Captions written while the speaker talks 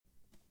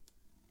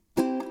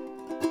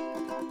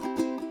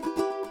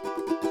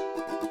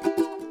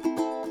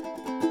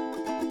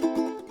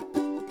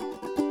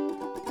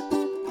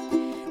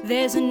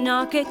There's a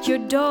knock at your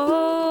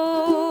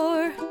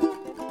door.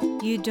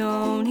 You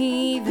don't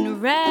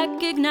even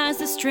recognize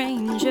the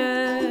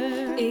stranger.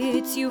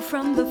 It's you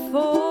from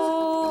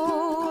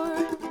before,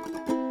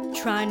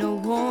 trying to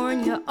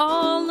warn you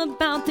all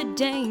about the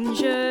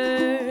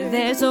danger.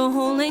 There's a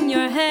hole in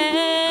your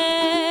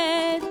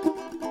head,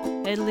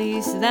 at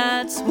least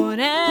that's what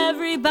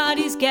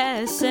everybody's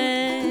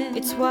guessing.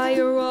 It's why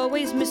you're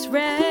always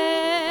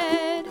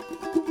misread.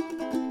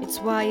 It's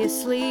why you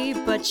sleep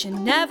but you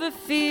never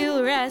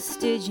feel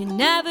rested. You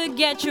never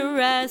get your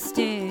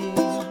resting.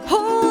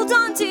 Hold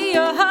on to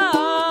your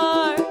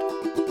heart,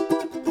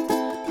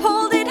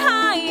 hold it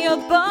high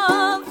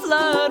above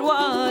flood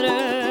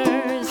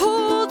waters.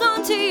 Hold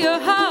on to your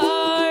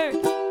heart,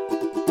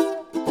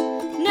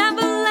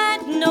 never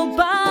let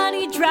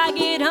nobody drag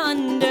it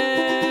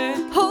under.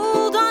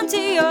 Hold on to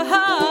your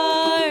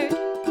heart,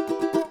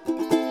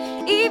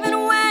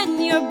 even when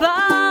your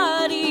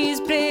body's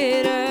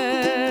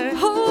bitter.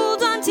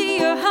 Hold on to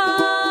your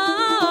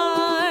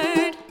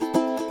heart,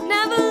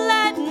 never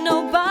let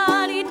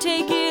nobody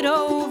take it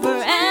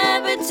over,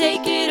 ever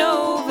take it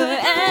over,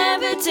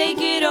 ever take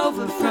it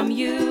over from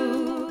you.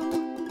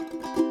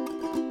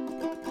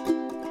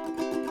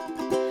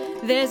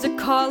 There's a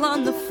call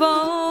on the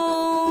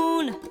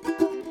phone,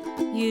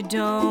 you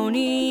don't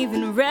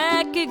even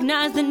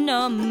recognize the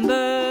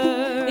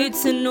number.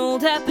 It's an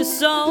old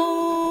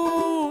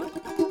episode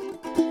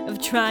of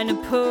trying to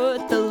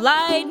put the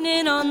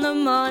lightning on the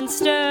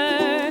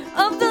monster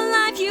of the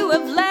life you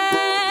have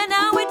led.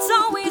 Now it's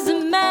always a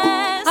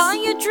mess. Are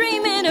you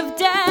dreaming of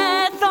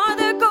death? Are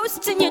there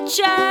ghosts in your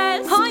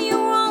chest? Are you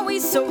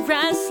always so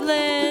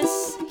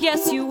restless?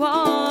 Yes, you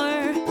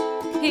are.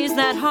 Is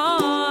that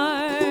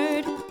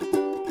hard?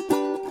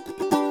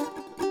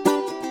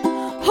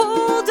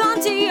 Hold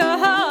on to your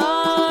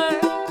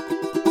heart,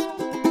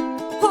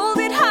 hold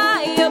it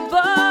high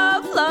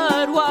above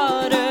flood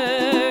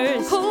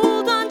waters.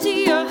 Hold on to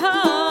your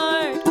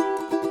heart,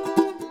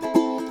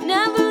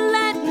 never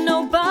let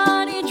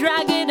nobody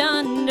drag it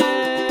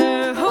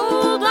under.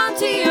 Hold on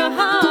to your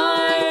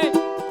heart,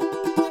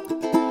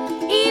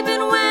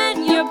 even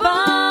when your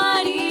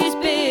body's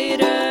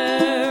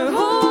bitter.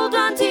 Hold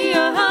on to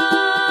your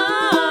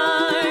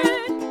heart,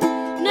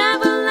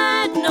 never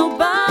let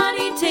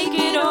nobody take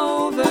it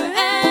over,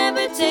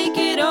 ever take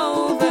it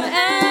over,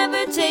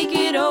 ever take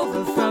it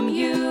over from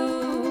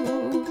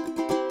you.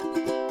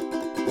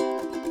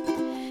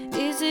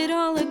 Is it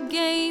all a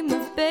game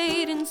of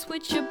bait and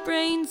switch your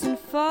brains and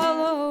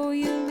follow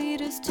your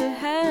leaders to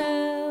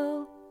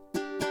hell?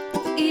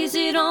 Is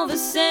it all the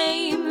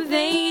same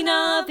vein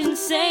of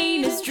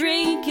insane as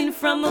drinking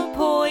from a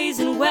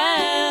poison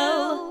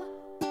well?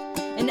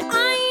 And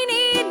I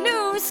need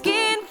new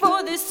skin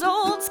for this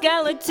old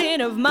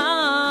skeleton of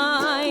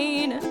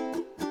mine,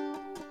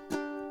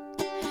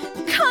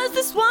 'cause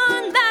this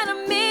one that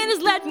I'm in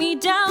has let me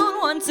down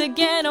once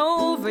again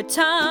over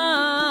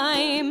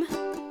time.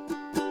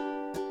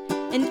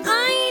 And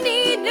I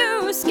need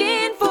new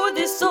skin for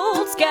this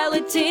old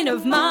skeleton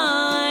of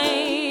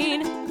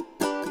mine,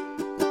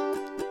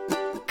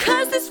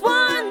 'cause this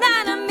one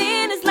that I'm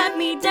in has let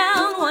me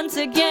down once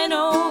again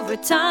over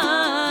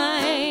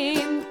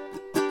time.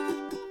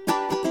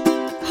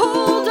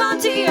 Hold on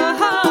to your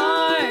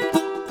heart,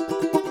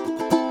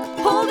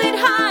 hold it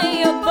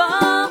high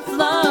above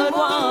flood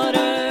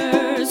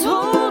waters.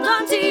 Hold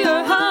on to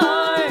your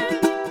heart,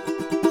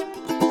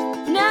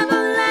 never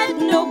let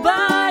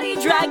nobody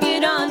drag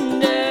it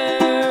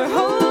under.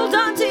 Hold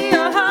on to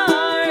your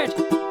heart,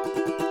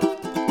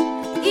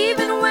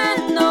 even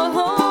when the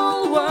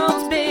whole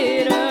world's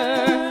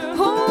bitter.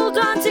 Hold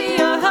on to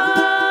your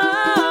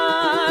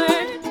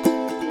heart,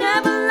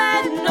 never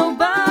let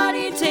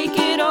nobody take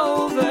it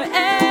over,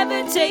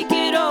 ever take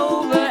it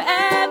over,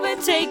 ever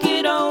take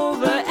it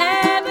over,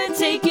 ever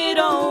take it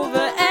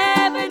over,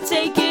 ever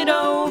take it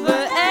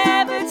over,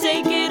 ever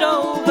take it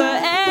over,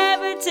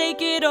 ever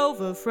take it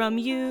over from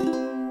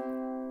you.